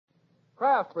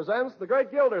Kraft presents The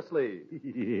Great Gildersleeve. The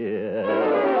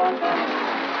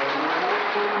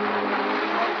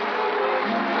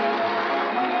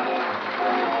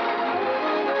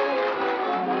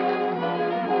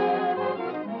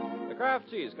Kraft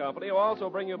Cheese Company will also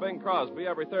bring you Bing Crosby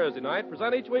every Thursday night.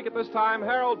 Present each week at this time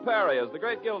Harold Perry as The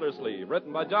Great Gildersleeve,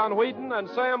 written by John Whedon and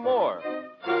Sam Moore.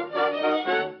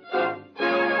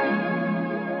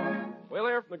 We'll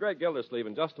hear from The Great Gildersleeve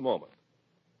in just a moment.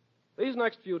 These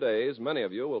next few days, many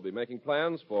of you will be making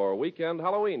plans for weekend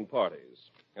Halloween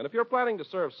parties. And if you're planning to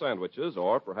serve sandwiches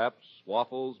or perhaps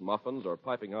waffles, muffins, or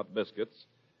piping hot biscuits,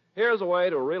 here's a way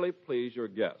to really please your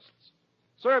guests.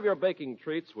 Serve your baking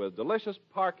treats with delicious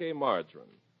Parquet margarine.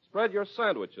 Spread your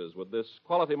sandwiches with this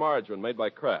quality margarine made by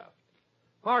Kraft.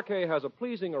 Parquet has a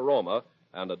pleasing aroma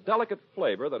and a delicate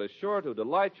flavor that is sure to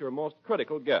delight your most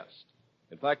critical guest.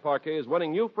 In fact, Parquet is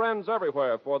winning new friends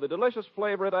everywhere for the delicious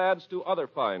flavor it adds to other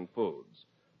fine foods.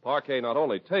 Parquet not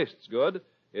only tastes good,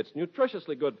 it's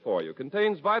nutritiously good for you,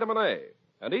 contains vitamin A,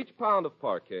 and each pound of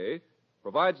Parquet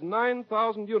provides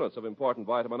 9,000 units of important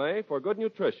vitamin A for good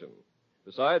nutrition.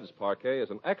 Besides, Parquet is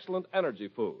an excellent energy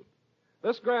food.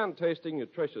 This grand-tasting,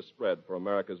 nutritious spread for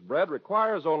America's bread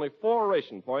requires only 4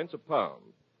 ration points a pound.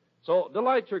 So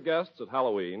delight your guests at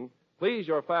Halloween. Please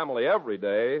your family every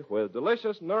day with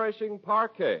delicious, nourishing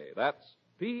Parquet. That's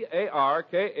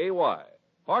P-A-R-K-A-Y.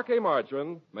 Parquet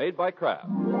margarine made by Kraft.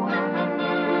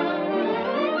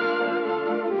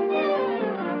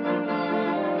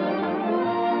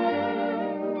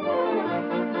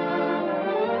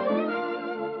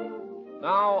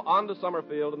 Now, on to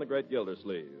Summerfield and the Great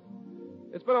Gildersleeve.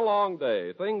 It's been a long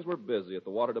day. Things were busy at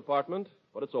the water department,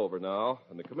 but it's over now,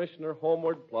 and the commissioner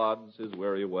homeward plods his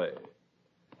weary way.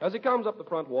 As he comes up the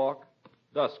front walk,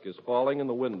 dusk is falling and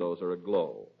the windows are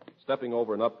aglow. Stepping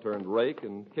over an upturned rake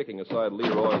and kicking aside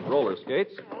Leroy's roller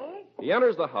skates, he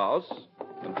enters the house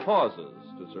and pauses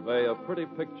to survey a pretty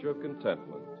picture of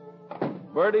contentment.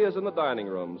 Bertie is in the dining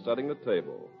room setting the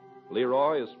table.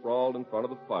 Leroy is sprawled in front of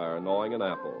the fire gnawing an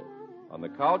apple. On the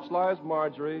couch lies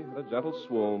Marjorie in a gentle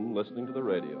swoon listening to the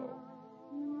radio.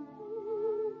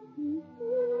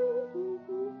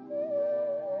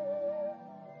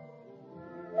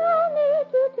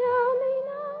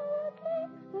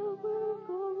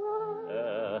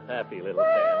 Happy little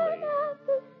family. At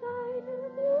the sight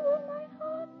of you, my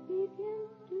heart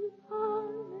begins to hum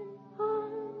and hum.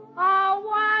 Oh,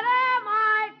 what am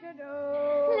I to do?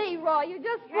 Leroy, you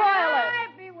just spoil Can it. I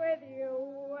be with you?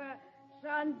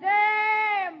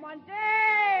 Sunday,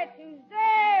 Monday,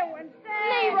 Tuesday, Wednesday.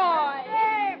 Leroy.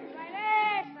 Thursday,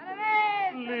 Friday, Saturday.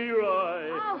 Leroy.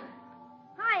 Oh,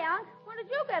 hi, Unc. When did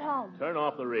you get home? Turn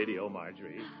off the radio,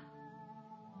 Marjorie.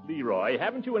 Leroy,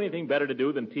 haven't you anything better to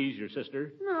do than tease your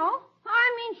sister? No.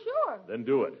 I mean, sure. Then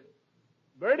do it.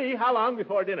 Bertie, how long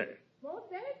before dinner?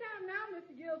 Most any time now,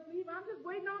 Mr. Gildersleeve. I'm just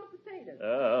waiting on the potatoes.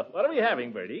 What are we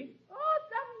having, Bertie? Oh,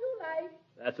 something you like.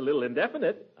 That's a little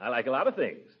indefinite. I like a lot of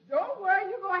things. Don't worry,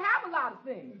 you're going to have a lot of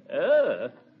things.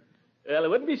 Well, it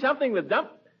wouldn't be something with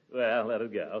Well, let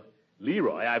it go.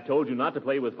 Leroy, I've told you not to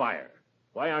play with fire.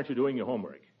 Why aren't you doing your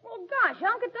homework? Well, gosh,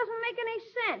 Unc, it doesn't make any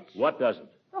sense. What doesn't?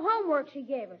 The homework she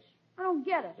gave us. I don't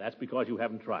get it. That's because you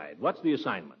haven't tried. What's the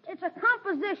assignment? It's a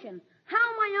composition. How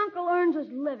my uncle earns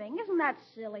his living. Isn't that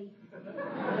silly?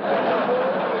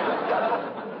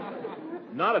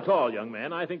 Not at all, young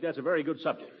man. I think that's a very good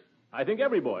subject. I think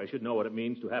every boy should know what it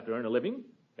means to have to earn a living.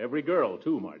 Every girl,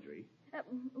 too, Marjorie.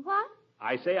 What?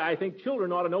 I say I think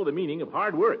children ought to know the meaning of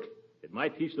hard work. It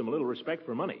might teach them a little respect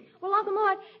for money. Well, Uncle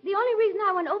Mort, the only reason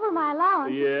I went over my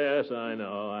allowance... Yes, I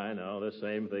know. The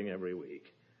same thing every week.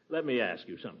 Let me ask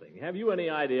you something. Have you any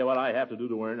idea what I have to do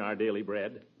to earn our daily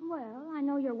bread? Well, I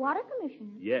know you're water commissioner.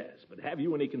 Yes, but have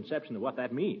you any conception of what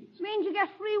that means? It means you get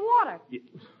free water.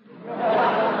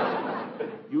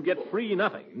 You get free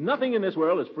nothing. Nothing in this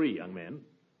world is free, young man.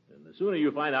 And the sooner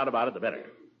you find out about it, the better.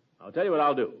 I'll tell you what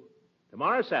I'll do.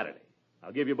 Tomorrow's Saturday.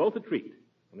 I'll give you both a treat.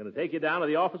 I'm going to take you down to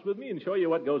the office with me and show you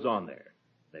what goes on there.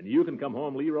 Then you can come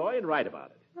home, Leroy, and write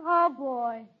about it. Oh,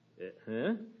 boy.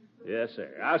 Huh? Yes,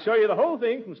 sir. I'll show you the whole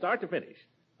thing from start to finish.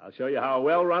 I'll show you how a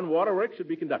well-run waterworks should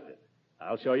be conducted.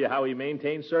 I'll show you how we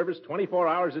maintain service 24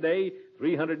 hours a day,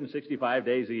 365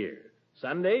 days a year.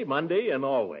 Sunday, Monday, and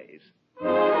always.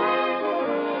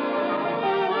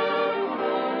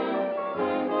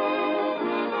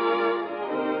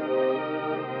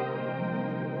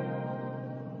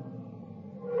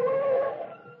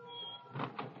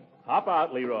 Hop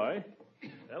out, Leroy.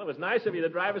 Well, it was nice of you to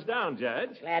drive us down,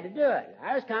 Judge. Glad to do it.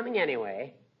 I was coming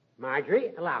anyway.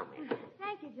 Marjorie, allow me.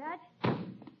 Thank you, Judge.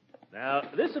 Now,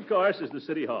 this, of course, is the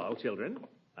City Hall, children.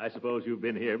 I suppose you've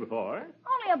been here before.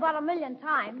 Only about 1,000,000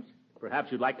 times.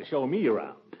 Perhaps you'd like to show me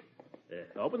around.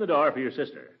 Open the door for your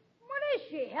sister. What is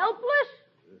she, helpless?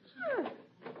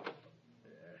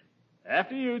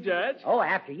 After you, Judge. Oh,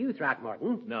 after you,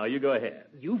 Throckmorton. No, you go ahead.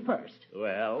 You first.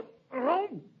 Well,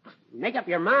 Make up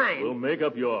your mind. we'll make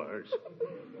up yours.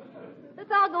 Let's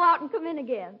all go out and come in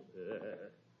again.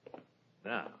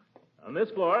 Now, on this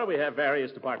floor, we have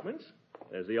various departments.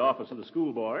 There's the office of the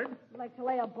school board. I'd like to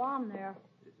lay a bomb there.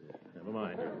 Never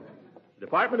mind.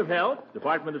 Department of Health,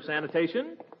 Department of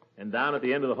Sanitation, and down at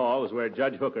the end of the hall is where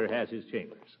Judge Hooker has his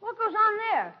chambers. What goes on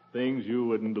there? Things you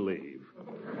wouldn't believe.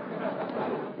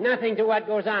 Nothing to what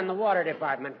goes on in the water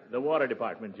department. The Water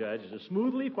Department, Judge, is a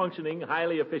smoothly functioning,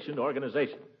 highly efficient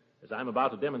organization, as I'm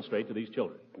about to demonstrate to these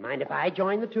children. Mind if I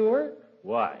join the tour?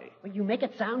 Why? Well, you make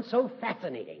it sound so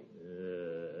fascinating.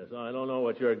 So I don't know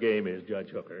what your game is, Judge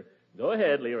Hooker. Go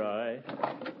ahead, Leroy.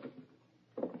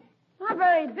 Not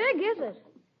very big, is it?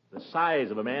 The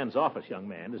size of a man's office, young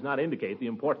man, does not indicate the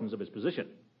importance of his position.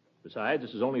 Besides,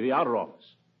 this is only the outer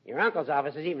office. Your uncle's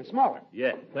office is even smaller.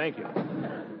 Yeah, thank you.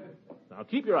 Now,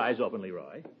 keep your eyes open,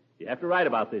 Leroy. You have to write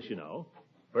about this, you know.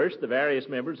 First, the various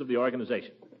members of the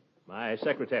organization. My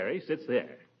secretary sits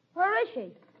there. Where is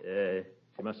she?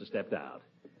 She must have stepped out.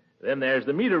 Then there's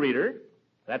the meter reader.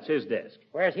 That's his desk.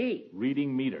 Where's he?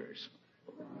 Reading meters.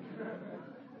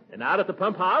 And out at the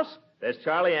pump house, there's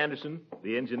Charlie Anderson,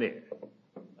 the engineer.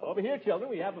 Over here, children,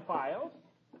 we have the files.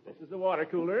 This is the water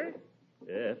cooler,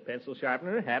 pencil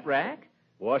sharpener, hat rack,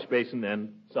 wash basin,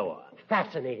 and so on.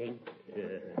 Fascinating.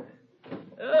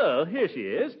 Oh, here she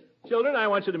is. Children, I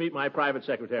want you to meet my private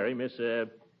secretary,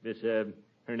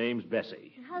 her name's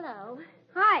Bessie. Hello.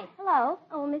 Hi. Hello.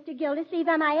 Oh, Mr. Gildersleeve,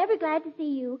 am I ever glad to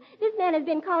see you. This man has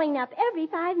been calling up every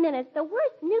 5 minutes. The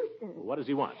worst nuisance. What does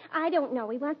he want? I don't know.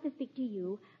 He wants to speak to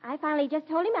you. I finally just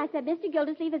told him, I said, Mr.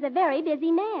 Gildersleeve is a very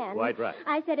busy man. Quite right.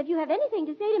 I said, if you have anything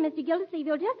to say to Mr. Gildersleeve,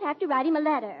 you'll just have to write him a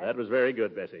letter. That was very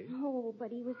good, Bessie. Oh,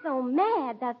 but he was so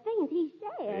mad, the things he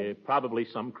said. Probably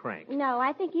some crank. No,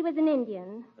 I think he was an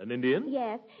Indian. An Indian?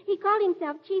 Yes. He called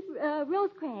himself Chief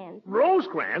Rosecrans.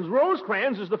 Rosecrans?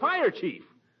 Rosecrans is the fire chief.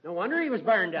 No wonder he was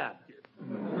burned up.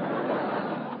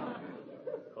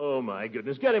 Oh, my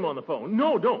goodness. Get him on the phone.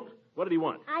 No, don't. What did he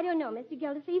want? I don't know, Mr.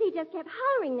 Gildersleeve. He just kept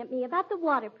hollering at me about the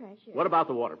water pressure. What about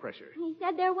the water pressure? He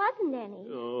said there wasn't any.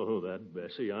 Oh, that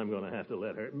Bessie. I'm going to have to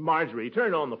let her. Marjorie,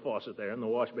 turn on the faucet there in the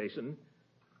wash basin.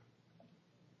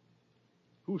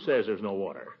 Who says there's no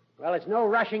water? Well, it's no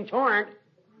rushing torrent.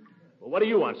 Well, what do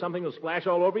you want? Something to splash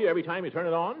all over you every time you turn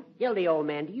it on? Gildy, old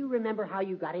man, do you remember how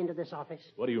you got into this office?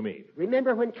 What do you mean?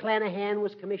 Remember when Clanahan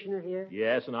was commissioner here?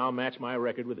 Yes, and I'll match my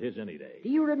record with his any day. Do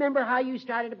you remember how you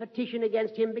started a petition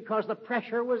against him because the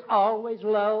pressure was always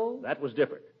low? That was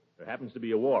different. There happens to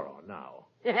be a war on now.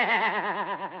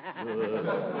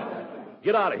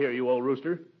 Get out of here, you old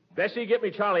rooster. Bessie, get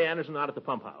me Charlie Anderson out at the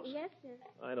pump house. Yes, sir.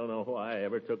 I don't know why I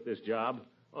ever took this job.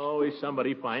 Always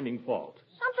somebody finding fault.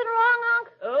 Something wrong, Unc?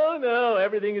 Oh, no,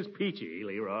 everything is peachy,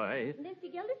 Leroy. Mr.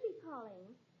 Gildersleeve calling.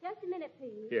 Just a minute,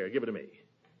 please. Here, give it to me.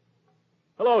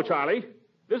 Hello, Charlie.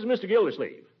 This is Mr.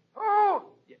 Gildersleeve. Oh,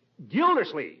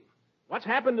 Gildersleeve? What's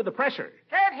happened to the pressure?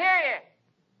 can't hear you.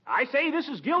 I say this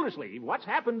is Gildersleeve. What's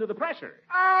happened to the pressure?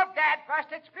 Oh, Dad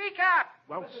busted. Speak up.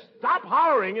 Well, stop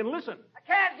hollering and listen. I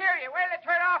can't hear you. Wait till they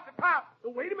turn off the pump.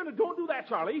 Oh, wait a minute. Don't do that,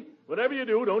 Charlie. Whatever you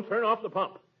do, don't turn off the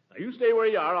pump. Now, you stay where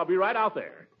you are. I'll be right out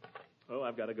there. Oh,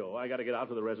 I've got to go. I got to get out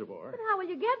to the reservoir. But how will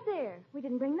you get there? We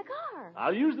didn't bring the car.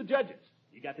 I'll use the judges.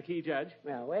 You got the key, Judge?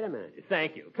 Well, wait a minute.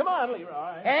 Thank you. Come on,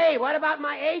 Leroy. Hey, what about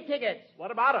my A tickets? What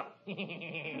about them?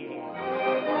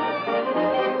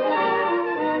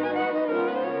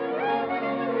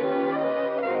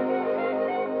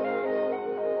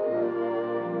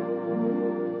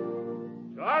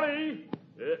 Charlie!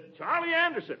 Charlie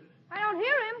Anderson. I don't hear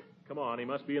him. Come on, he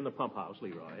must be in the pump house,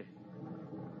 Leroy.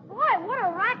 Boy, what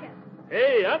a racket.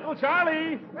 Hey, Uncle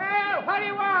Charlie! Well, what do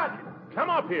you want? Come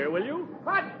up here, will you?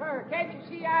 What for? Can't you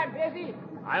see I'm busy?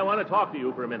 I want to talk to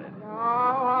you for a minute. Oh,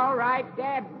 all right,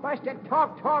 Dad busted.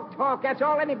 Talk. That's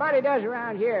all anybody does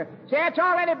around here. See, that's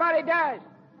all anybody does.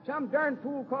 Some darn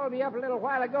fool called me up a little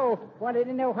while ago. Wanted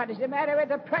to know what is the matter with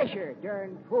the pressure.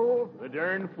 Darn fool. The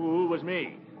darn fool was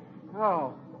me.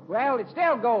 Oh, well, it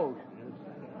still goes.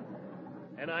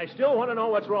 And I still want to know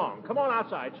what's wrong. Come on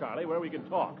outside, Charlie, where we can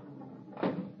talk.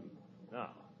 Now,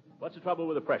 what's the trouble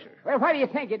with the pressure? Well, what do you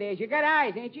think it is? You got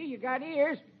eyes, ain't you? You got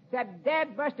ears. It's that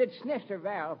dad-busted snifter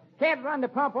valve. Can't run the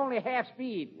pump only half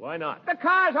speed. Why not?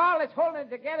 Because all that's holding it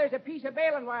together is a piece of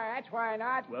baling wire. That's why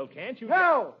not. Well, can't you...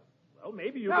 No. Well,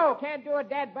 maybe you... No, can't do a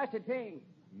dad-busted thing.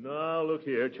 No, look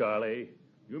here, Charlie.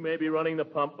 You may be running the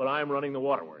pump, but I'm running the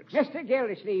waterworks. Mr.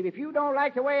 Gildersleeve, if you don't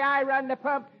like the way I run the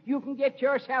pump, you can get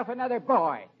yourself another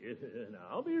boy.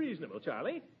 Now, be reasonable,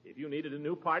 Charlie. If you needed a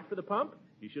new part for the pump,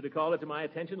 you should have called it to my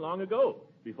attention long ago,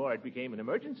 before it became an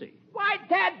emergency. Why,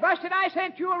 Dad busted, I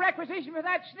sent you a requisition for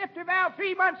that snifter valve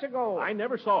 3 months ago. I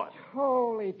never saw it.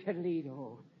 Holy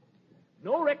Toledo.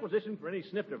 No requisition for any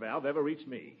snifter valve ever reached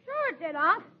me. Sure it did,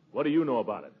 Unc. What do you know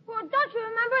about it? Well, don't you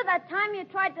remember that time you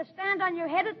tried to stand on your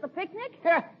head at the picnic?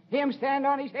 Him stand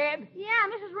on his head? Yeah,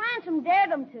 Mrs. Ransom dared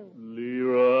him to.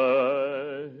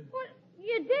 Leroy. Well,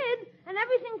 you did, and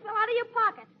everything fell out of your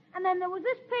pockets. And then there was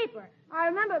this paper. I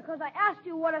remember because I asked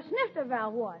you what a snifter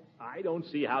valve was. I don't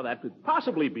see how that could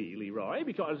possibly be, Leroy,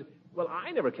 because, well,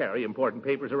 I never carry important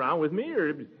papers around with me,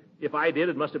 or if I did,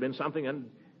 it must have been something, and,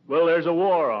 well, there's a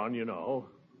war on, you know.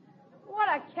 What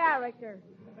a character.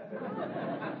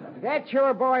 That's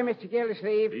your boy, Mr.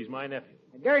 Gildersleeve. He's my nephew.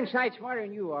 A darn sight smarter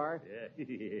than you are.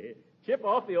 Yeah. Chip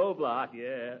off the old block,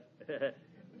 yeah.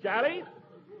 Charlie,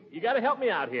 you got to help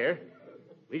me out here.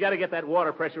 We got to get that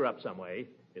water pressure up some way.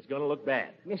 It's going to look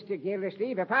bad. Mr.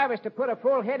 Gildersleeve, if I was to put a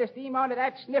full head of steam onto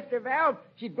that snifter valve,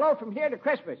 she'd blow from here to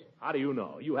Christmas. How do you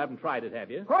know? You haven't tried it, have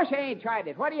you? Of course I ain't tried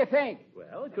it. What do you think?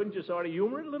 Well, couldn't you sort of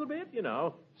humor it a little bit? You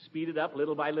know, speed it up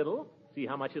little by little, see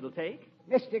how much it'll take?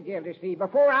 Mr. Gildersleeve,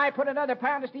 before I put another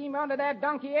pound of steam onto that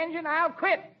donkey engine, I'll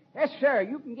quit. Yes, sir.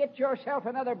 You can get yourself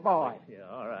another boy. Yeah,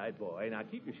 all right, boy. Now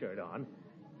keep your shirt on.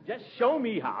 Just show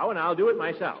me how, and I'll do it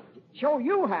myself. Show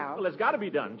you how? Well, it's got to be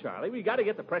done, Charlie. We got to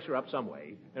get the pressure up some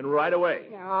way, and right away.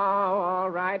 Oh, all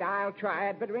right. I'll try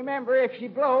it. But remember, if she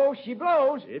blows, she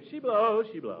blows. If she blows,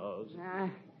 she blows.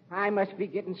 I must be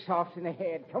getting soft in the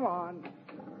head. Come on.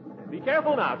 Be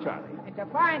careful now, Charlie. It's a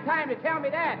fine time to tell me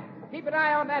that. Keep an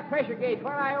eye on that pressure gauge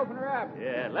while I open her up.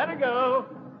 Yeah, let her go.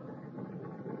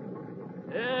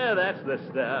 Yeah, that's the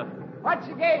stuff. What's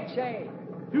the gauge say?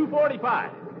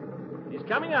 245. She's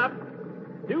coming up.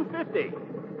 250.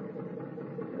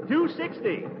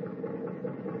 260.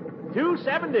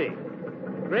 270.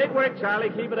 Great work, Charlie.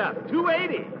 Keep it up.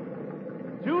 280.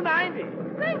 290.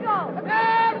 Bingo!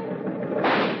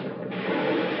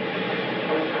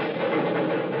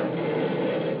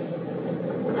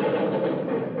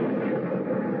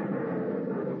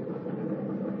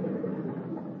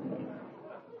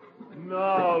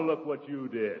 Now look what you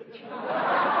did.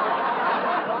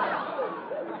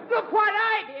 Look what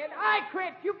I did. I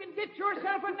quit. You can get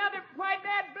yourself another. Why,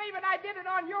 Dad, believe it, I did it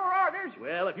on your orders.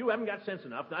 Well, if you haven't got sense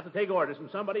enough not to take orders from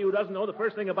somebody who doesn't know the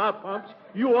first thing about pumps,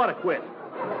 you ought to quit.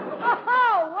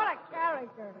 Oh, what a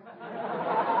character.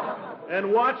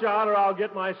 And watch out or I'll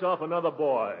get myself another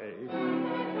boy.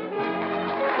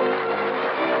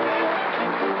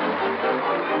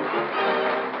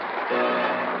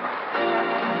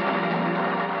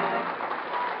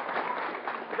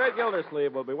 The great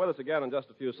Gildersleeve will be with us again in just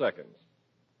a few seconds.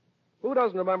 Who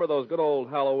doesn't remember those good old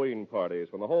Halloween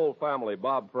parties when the whole family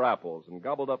bobbed for apples and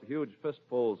gobbled up huge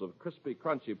fistfuls of crispy,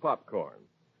 crunchy popcorn?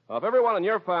 Now, if everyone in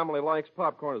your family likes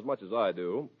popcorn as much as I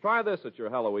do, try this at your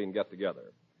Halloween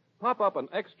get-together. Pop up an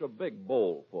extra big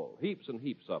bowl full, heaps and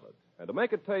heaps of it. And to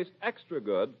make it taste extra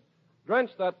good,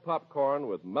 drench that popcorn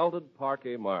with melted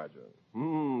parquet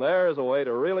margarine. There's a way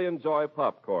to really enjoy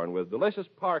popcorn with delicious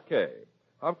parquet.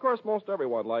 Of course, most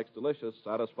everyone likes delicious,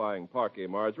 satisfying parquet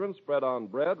margarine spread on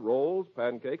bread, rolls,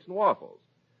 pancakes, and waffles.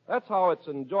 That's how it's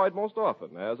enjoyed most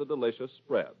often, as a delicious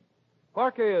spread.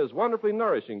 Parquet is wonderfully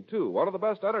nourishing, too, one of the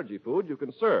best energy foods you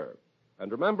can serve.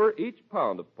 And remember, each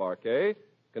pound of parquet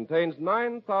contains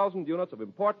 9,000 units of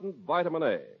important vitamin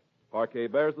A. Parquet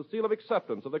bears the seal of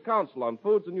acceptance of the Council on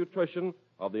Foods and Nutrition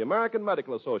of the American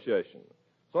Medical Association.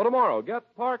 So tomorrow,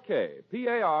 get Parquet,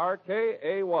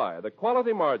 P-A-R-K-A-Y, the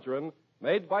quality margarine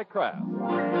made by Kraft.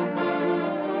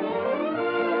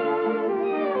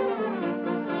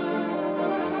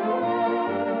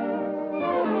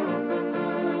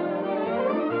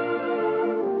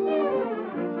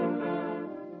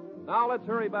 Now let's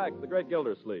hurry back to the great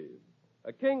Gildersleeve.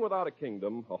 A king without a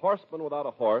kingdom, a horseman without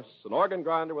a horse, an organ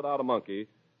grinder without a monkey.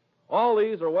 All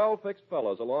these are well-fixed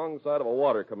fellows alongside of a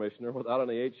water commissioner without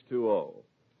any H2O.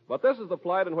 But this is the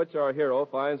plight in which our hero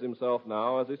finds himself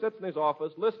now as he sits in his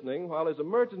office listening while his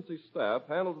emergency staff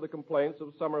handles the complaints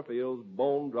of Summerfield's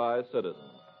bone-dry citizens.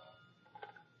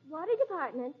 Water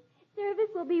department.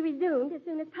 Service will be resumed as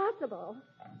soon as possible.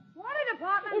 Water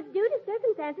department. It's due to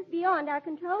circumstances beyond our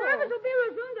control. Service will be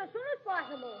resumed as soon as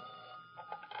possible.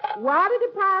 Water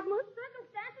department.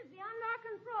 Circumstances beyond our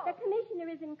control. The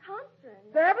commissioner is in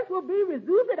conference. Service will be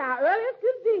resumed at our earliest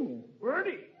convenience.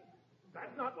 Bertie,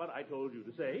 that's not what I told you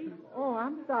to say. Oh,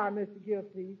 I'm sorry, Mr.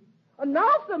 Gildersleeve. No,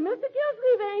 sir, Mr.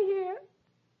 Gildersleeve ain't here.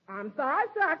 I'm sorry,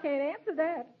 sir. I can't answer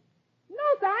that. No,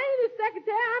 sir. I ain't his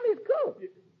secretary. I'm his cook.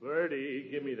 Bertie,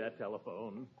 give me that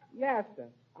telephone. Yes, sir.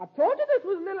 I told you this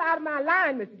was a little out of my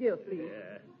line, Mr. Gildersleeve.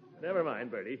 Yeah. Never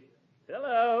mind, Bertie.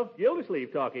 Hello.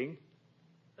 Gildersleeve talking.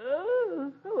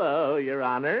 Oh, hello, Your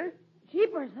Honor.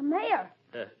 Jeepers, the mayor.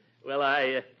 Well,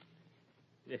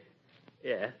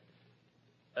 yeah.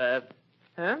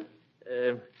 Huh?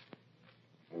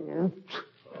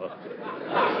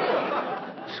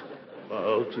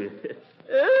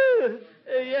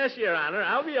 Yes, Your Honor.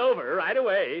 I'll be over right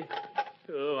away.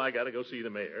 Oh, I gotta go see the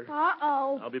mayor.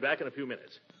 Uh-oh. I'll be back in a few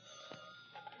minutes.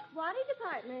 Body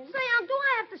department. Say, do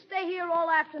I have to stay here all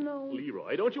afternoon?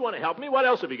 Leroy, don't you want to help me? What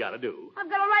else have you got to do? I've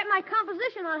got to write my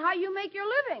composition on how you make your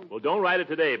living. Well, don't write it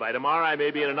today. By tomorrow, I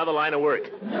may be in another line of work.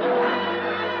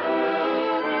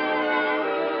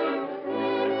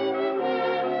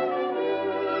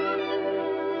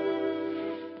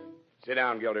 Sit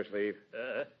down, Gildersleeve.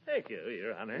 Thank you,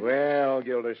 Your Honor. Well,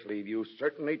 Gildersleeve, you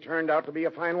certainly turned out to be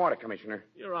a fine water commissioner.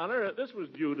 Your Honor, this was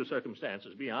due to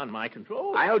circumstances beyond my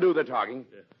control. I'll do the talking.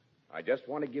 I just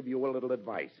want to give you a little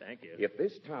advice. Thank you. If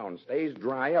this town stays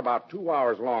dry about 2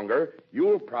 hours longer,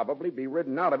 you'll probably be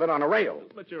ridden out of it on a rail.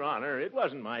 But, Your Honor, it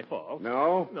wasn't my fault.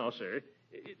 No? No, sir.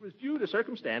 It was due to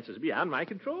circumstances beyond my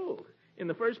control. In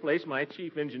the first place, my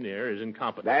chief engineer is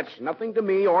incompetent. That's nothing to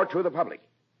me or to the public.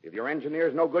 If your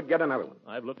engineer's no good, get another one.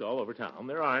 I've looked all over town.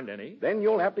 There aren't any. Then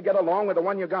you'll have to get along with the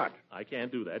one you got. I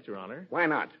can't do that, Your Honor. Why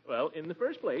not? Well, in the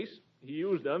first place, he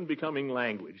used unbecoming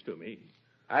language to me.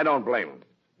 I don't blame him.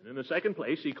 And in the second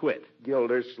place, he quit.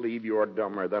 Gildersleeve, you're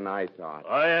dumber than I thought.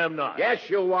 I am not. Yes,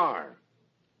 you are.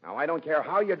 Now, I don't care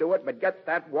how you do it, but get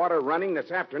that water running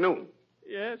this afternoon.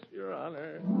 Yes, Your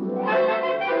Honor.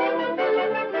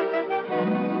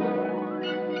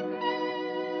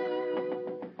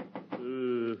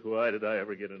 Why did I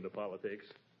ever get into politics?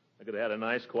 I could have had a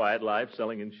nice, quiet life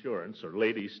selling insurance or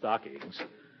ladies' stockings.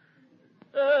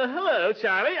 Hello,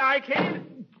 Charlie. I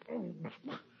came...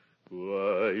 Who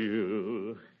are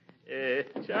you?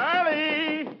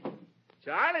 Charlie!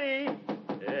 Charlie!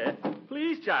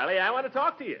 Please, Charlie, I want to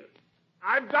talk to you.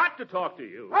 I've got to talk to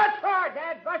you. What for,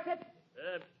 Dad? Busted?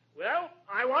 Well,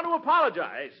 I want to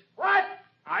apologize. What?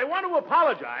 I want to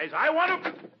apologize. I want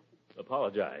to...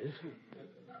 Apologize?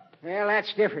 Well,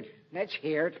 that's different. Let's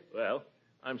hear it. Well,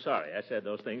 I'm sorry I said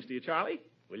those things to you, Charlie.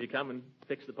 Will you come and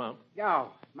fix the pump? No.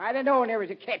 Might have known there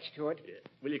was a catch to it. Yeah.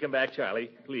 Will you come back,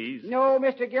 Charlie, please? No,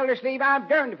 Mr. Gildersleeve, I'm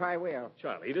darned if I will.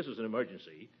 Charlie, this is an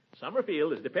emergency.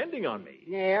 Summerfield is depending on me.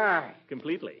 Yeah.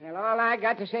 Completely. Well, all I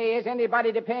got to say is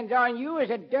anybody depends on you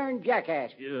is a darn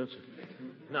jackass. Yes.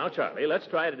 Now, Charlie, let's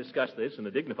try to discuss this in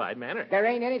a dignified manner. There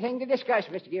ain't anything to discuss,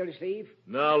 Mr. Gildersleeve.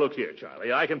 Now, look here,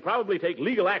 Charlie. I can probably take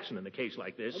legal action in a case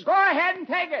like this. Well, go ahead and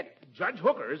take it. Judge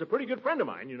Hooker is a pretty good friend of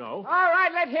mine, you know. All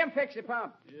right, let him fix the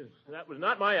pump. Yes, that was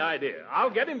not my idea. I'll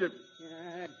get him to...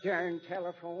 Darn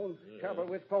telephone. Trouble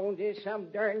with phones is some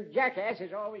darn jackass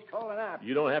is always calling up.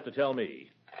 You don't have to tell me.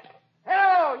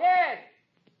 Hello, yes.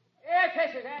 Yes,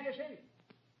 Mrs. Anderson.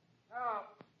 Oh,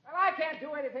 well, I can't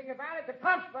do anything about it. The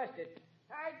pump's busted.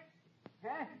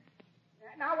 Huh?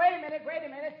 Now, wait a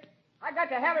minute. I got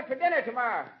to have it for dinner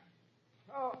tomorrow.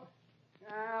 Oh,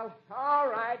 well, all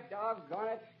right, doggone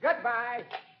it. Goodbye.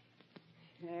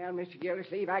 Well, Mr.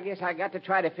 Gildersleeve, I guess I got to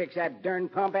try to fix that darn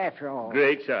pump after all.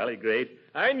 Great, Charlie, great.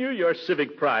 I knew your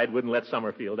civic pride wouldn't let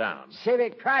Summerfield down.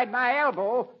 Civic pride my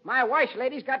elbow. My wife's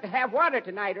lady's got to have water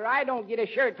tonight, or I don't get a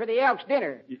shirt for the Elks'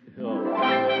 dinner.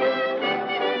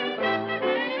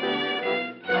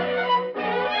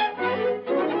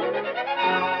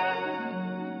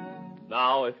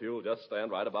 Now, if you'll just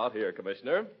stand right about here,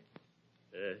 Commissioner.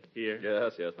 Here?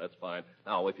 Yes, that's fine.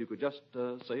 Now, if you could just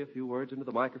say a few words into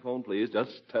the microphone, please.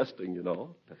 Just testing, you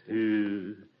know.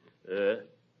 Testing.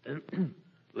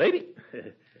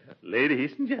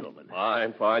 Ladies and gentlemen.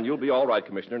 Fine. You'll be all right,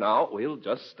 Commissioner. Now, we'll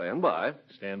just stand by.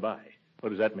 Stand by. What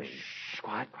does that mean? Shh,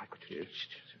 quiet.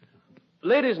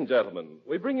 Ladies and gentlemen,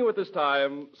 we bring you at this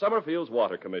time Summerfield's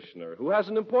Water Commissioner, who has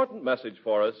an important message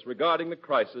for us regarding the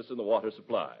crisis in the water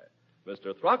supply.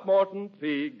 Mr. Throckmorton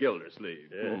P.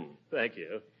 Gildersleeve. Thank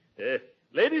you.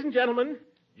 Ladies and gentlemen,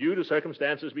 due to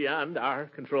circumstances beyond our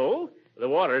control, the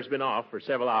water's been off for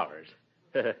several hours.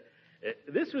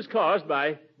 This was caused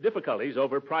by difficulties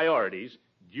over priorities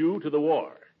due to the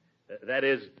war. That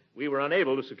is, we were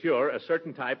unable to secure a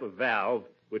certain type of valve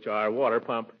which our water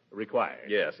pump required.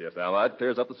 Yes. Now, that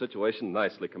clears up the situation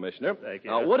nicely, Commissioner. Thank you.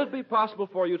 Now, would it be possible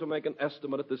for you to make an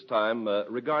estimate at this time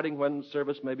regarding when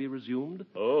service may be resumed?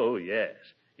 Oh, yes.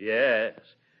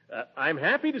 I'm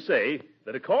happy to say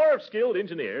that a corps of skilled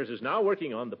engineers is now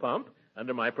working on the pump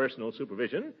under my personal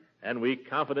supervision, and we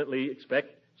confidently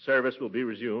expect Service will be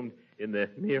resumed in the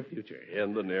near future.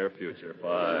 In the near future.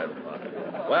 Fine.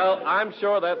 Well, I'm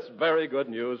sure that's very good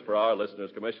news for our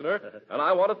listeners, Commissioner. And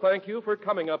I want to thank you for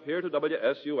coming up here to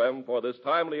WSUM for this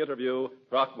timely interview,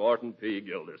 Throckmorton P.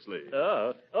 Gildersleeve.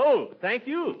 Thank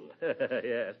you.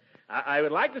 Yes. I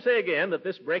would like to say again that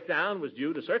this breakdown was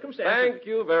due to circumstances. Thank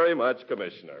you very much,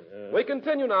 Commissioner. We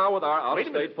continue now with our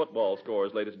out-of-state football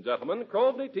scores, ladies and gentlemen.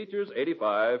 Crowley Teachers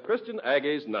 85, Christian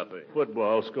Aggies nothing.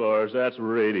 Football scores, that's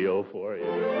radio for you.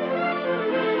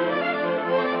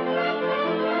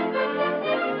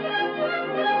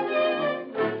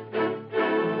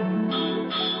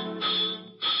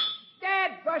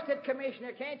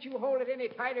 Commissioner, can't you hold it any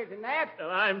tighter than that?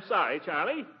 I'm sorry,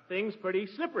 Charlie. Thing's pretty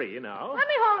slippery, you know. Let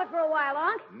me hold it for a while,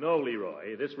 Unc. No,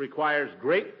 Leroy. This requires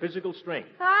great physical strength.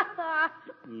 Ha ha.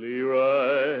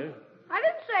 Leroy. I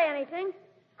didn't say anything.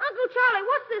 Uncle Charlie,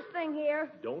 what's this thing here?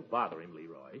 Don't bother him,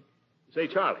 Leroy. Say,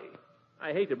 Charlie,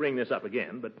 I hate to bring this up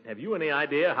again, but have you any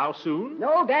idea how soon?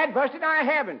 No, Dad busted, I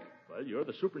haven't. Well, you're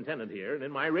the superintendent here, and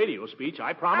in my radio speech,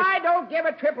 I promised... I don't give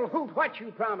a triple hoot what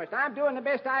you promised. I'm doing the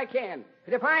best I can.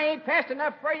 But if I ain't fast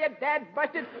enough for you, Dad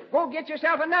busted, go get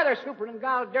yourself another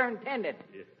superintendent.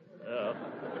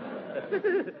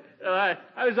 I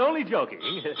was only joking.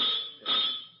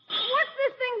 What's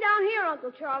this thing down here,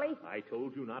 Uncle Charlie? I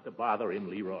told you not to bother him,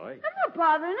 Leroy. I'm not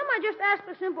bothering him. I just asked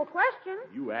a simple question.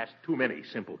 You asked too many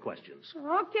simple questions.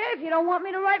 Okay, if you don't want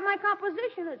me to write my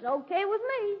composition, it's okay with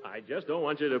me. I just don't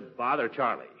want you to bother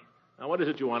Charlie. Now, what is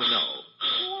it you want to know?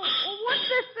 Well, what's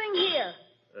this thing here?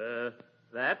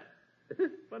 That?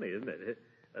 Funny, isn't it?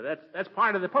 That's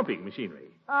part of the pumping machinery.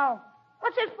 Oh.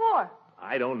 What's it for?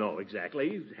 I don't know exactly.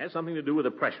 It has something to do with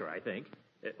the pressure, I think.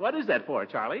 What is that for,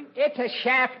 Charlie? It's a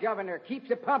shaft, Governor. Keeps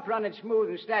the pump running smooth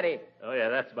and steady. Oh, yeah,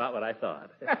 that's about what I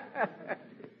thought.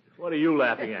 What are you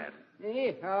laughing at?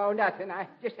 Oh, nothing. I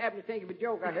just happened to think of a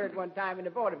joke I heard one time in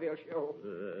the vaudeville show.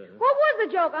 What was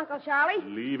the joke, Uncle Charlie?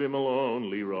 Leave him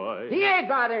alone, Leroy. He ain't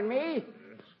bothering me.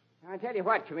 I'll tell you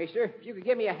what, Commissioner. If you could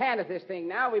give me a hand at this thing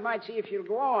now, we might see if she'll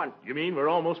go on. You mean we're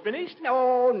almost finished?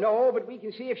 No, but we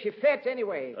can see if she fits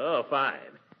anyway. Oh, fine.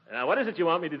 Now, what is it you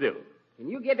want me to do? Can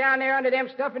you get down there under them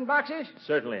stuffing boxes?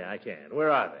 Certainly I can.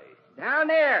 Where are they? Down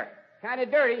there. Kind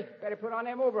of dirty. Better put on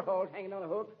them overalls hanging on a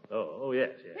hook. Oh, yes.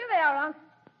 Here they are, Unc.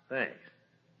 Thanks.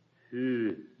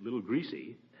 A little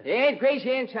greasy. They ain't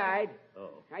greasy inside.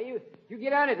 Oh. Now, you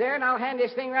get under there, and I'll hand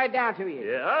this thing right down to you.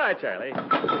 Yeah, all right, Charlie.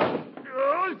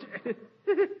 Oh,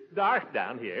 dark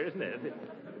down here, isn't it?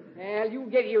 Well, you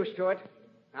get used to it.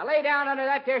 Now, lay down under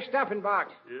that there stuffing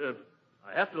box.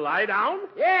 I have to lie down?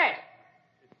 Yes.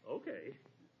 Okay.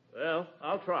 Well,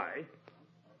 I'll try.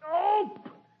 Oh!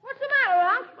 What's the matter,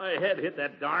 Unc? My head hit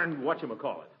that darned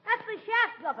whatchamacallit. That's the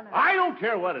shaft, Governor. I don't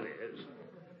care what it is.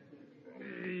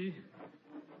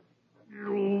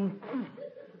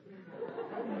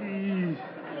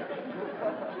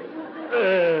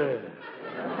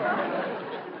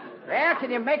 Well,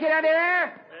 can you make it under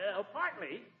there? Well,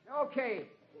 partly. Okay.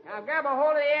 Now grab a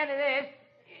hold of the end of this.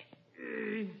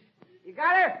 You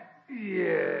got her?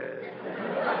 Yeah.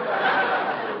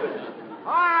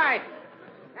 All right.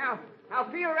 Now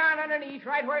feel around underneath,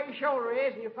 right where your shoulder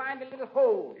is, and you'll find a little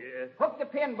hole. Yeah. Hook the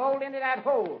pin bolt into that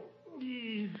hole.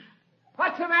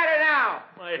 What's the matter now?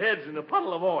 My head's in a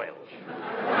puddle of oil.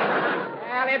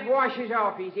 Well, it washes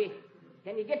off easy.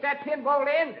 Can you get that pin bolt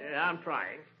in? Yeah, I'm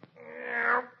trying.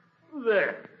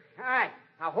 There. All right.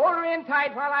 Now hold her in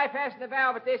tight while I fasten the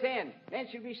valve at this end. Then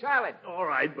she'll be solid. All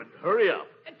right, but hurry up.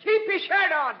 And keep your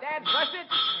shirt on, Dad. Bust it.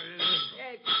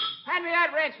 Hand me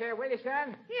that wrench there, will you,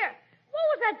 son? Here. What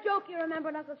was that joke you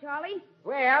remembered, Uncle Charlie?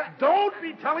 Well, Don't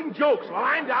be telling jokes while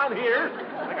I'm down here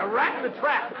like a rat in a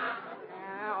trap.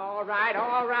 all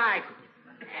right.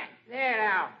 There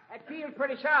now. That feels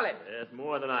pretty solid. That's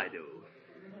more than I do.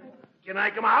 Can I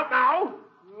come out now?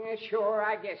 Yeah, sure,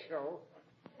 I guess so.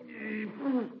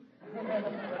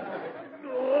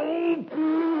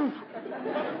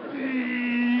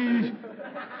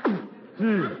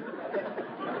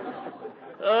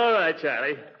 All right,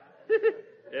 Charlie.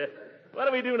 What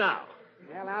do we do now?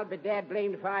 Well, I'll be dad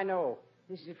blamed if I know.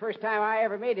 This is the first time I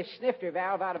ever made a snifter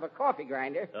valve out of a coffee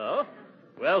grinder. Oh?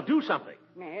 Well, do something.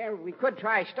 Well, we could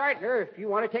try starting her if you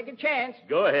want to take a chance.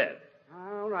 Go ahead.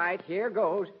 All right, here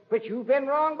goes. But you've been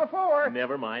wrong before.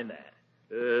 Never mind that.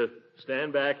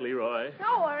 Stand back, Leroy.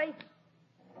 Don't worry.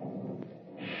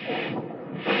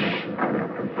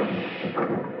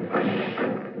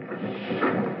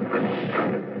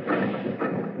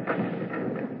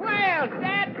 Well,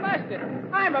 Dad busted.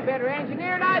 I'm a better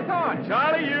engineer than I thought.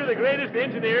 Charlie, you're the greatest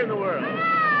engineer in the world.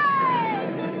 Hooray!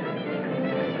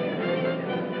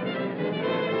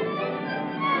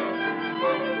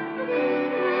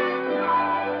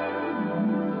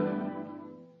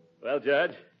 Well,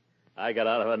 Judge, I got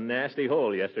out of a nasty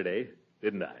hole yesterday,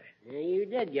 didn't I? Yeah, you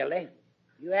did, Gildy.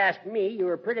 You asked me, you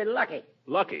were pretty lucky.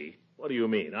 Lucky? What do you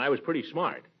mean? I was pretty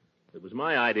smart. It was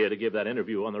my idea to give that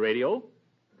interview on the radio.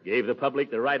 Gave the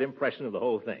public the right impression of the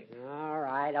whole thing. All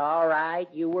right.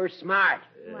 You were smart.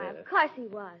 Why, of course he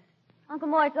was. Uncle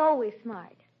Mort's always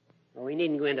smart. Well, we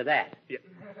needn't go into that.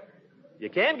 You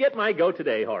can't get my goat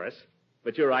today, Horace.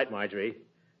 But you're right, Marjorie.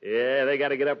 Yeah, they got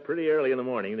to get up pretty early in the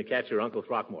morning to catch your Uncle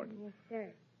Throckmorton. Yes, sir.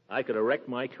 I could have wrecked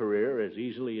my career as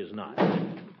easily as not.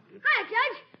 Hi,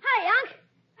 Judge. Hi, Unc.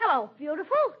 Hello,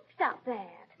 beautiful. Stop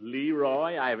that.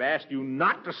 Leroy, I've asked you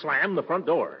not to slam the front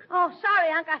door. Oh,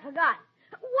 sorry, Unc. I forgot.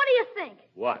 What do you think?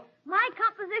 What? My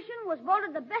composition was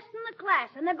voted the best in the class,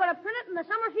 and they're going to print it in the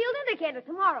Summerfield Indicator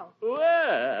tomorrow.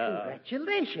 Well.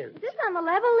 Congratulations. Is this on the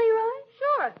level, Leroy?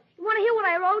 Sure. You want to hear what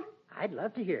I wrote? I'd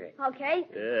love to hear it. Okay.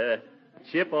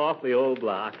 Chip off the old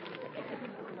block.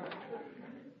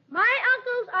 My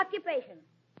uncle's occupation.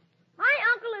 My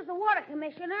uncle is the water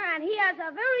commissioner, and he has a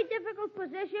very difficult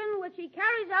position which he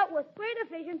carries out with great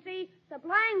efficiency,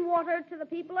 supplying water to the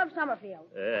people of Summerfield.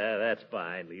 That's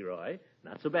fine, Leroy.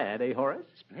 Not so bad, eh, Horace?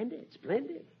 Splendid.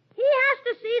 He has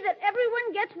to see that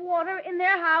everyone gets water in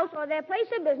their house or their place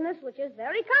of business, which is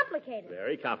very complicated.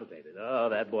 Very complicated. Oh,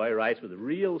 that boy writes with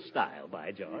real style,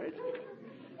 by George.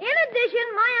 In addition,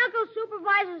 my uncle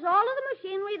supervises all of the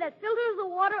machinery that filters the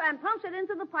water and pumps it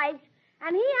into the pipes,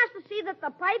 and he has to see that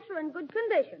the pipes are in good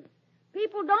condition.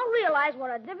 People don't realize what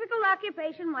a difficult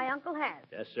occupation my uncle has.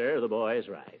 Yes, sir, the boy is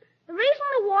right. The reason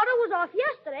the water was off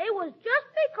yesterday was just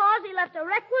because he left a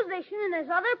requisition in his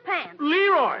other pants.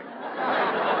 Leroy!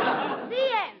 The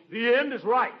end. The end is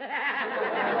right.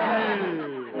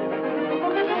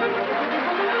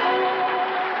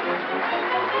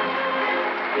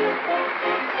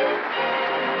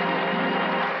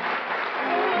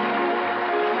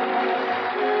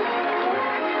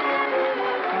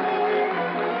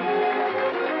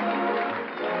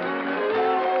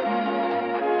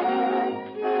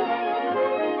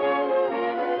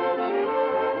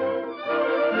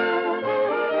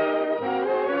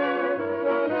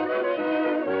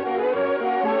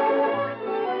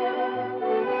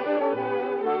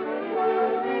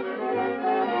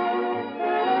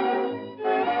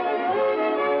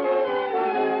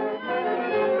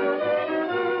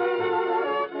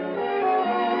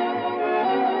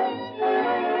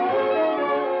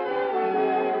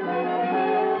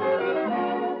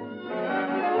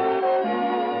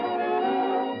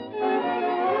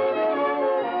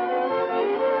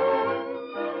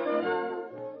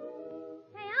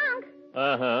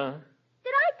 Uh-huh.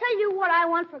 Did I tell you what I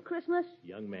want for Christmas?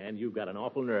 Young man, you've got an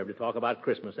awful nerve to talk about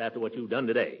Christmas after what you've done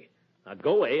today. Now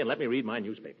go away and let me read my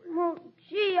newspaper. Well,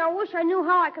 gee, I wish I knew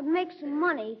how I could make some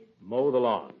money. Mow the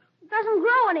lawn. It doesn't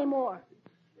grow anymore.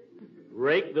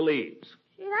 Rake the leaves.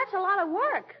 Gee, that's a lot of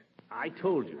work. I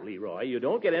told you, Leroy, you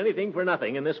don't get anything for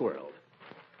nothing in this world.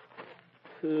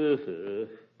 Here.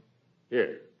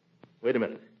 Wait a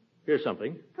minute. Here's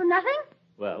something. For nothing?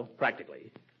 Well,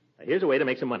 practically. Now, here's a way to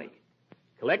make some money.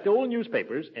 Collect old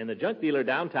newspapers, and the junk dealer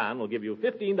downtown will give you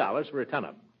 $15 for a ton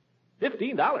of them.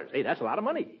 $15? Hey, that's a lot of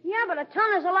money. Yeah, but a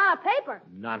ton is a lot of paper.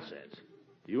 Nonsense.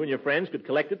 You and your friends could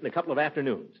collect it in a couple of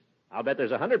afternoons. I'll bet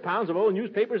there's 100 pounds of old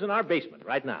newspapers in our basement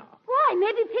right now. Boy,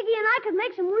 maybe Piggy and I could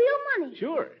make some real money.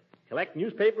 Sure. Collect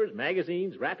newspapers,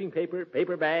 magazines, wrapping paper,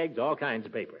 paper bags, all kinds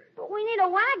of paper. But we need a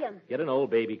wagon. Get an old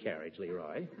baby carriage,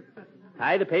 Leroy.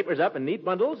 Tie the papers up in neat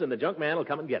bundles, and the junk man will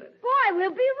come and get it. Boy,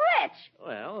 we'll be rich.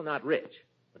 Well, not rich.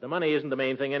 But the money isn't the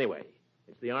main thing anyway.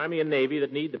 It's the Army and Navy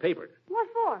that need the paper. What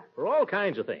for? For all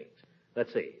kinds of things.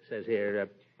 Let's see. It says here,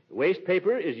 waste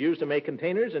paper is used to make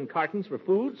containers and cartons for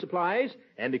food, supplies,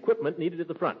 and equipment needed at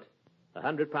the front.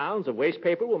 100 pounds of waste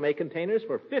paper will make containers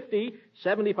for 50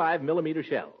 75-millimeter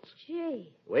shells.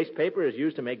 Gee. Waste paper is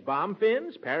used to make bomb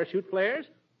fins, parachute flares,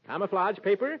 camouflage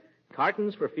paper,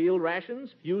 cartons for field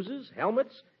rations, fuses,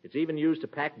 helmets. It's even used to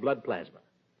pack blood plasma.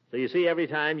 So you see, every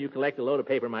time you collect a load of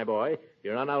paper, my boy,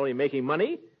 you're not only making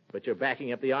money, but you're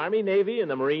backing up the Army, Navy,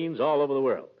 and the Marines all over the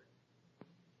world.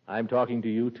 I'm talking to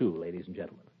you, too, ladies and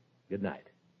gentlemen. Good night.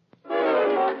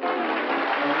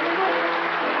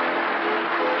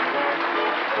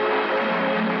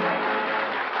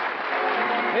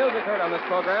 Music heard on this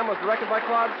program was directed by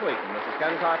Claude Sweeten. This is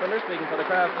Ken Carpenter speaking for the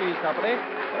Kraft Cheese Company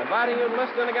and inviting you to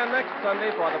listen in again next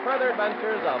Sunday for the further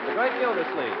adventures of the great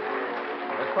Gildersleeve.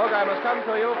 This program has come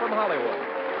to you from Hollywood.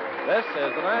 This is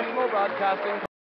the National Broadcasting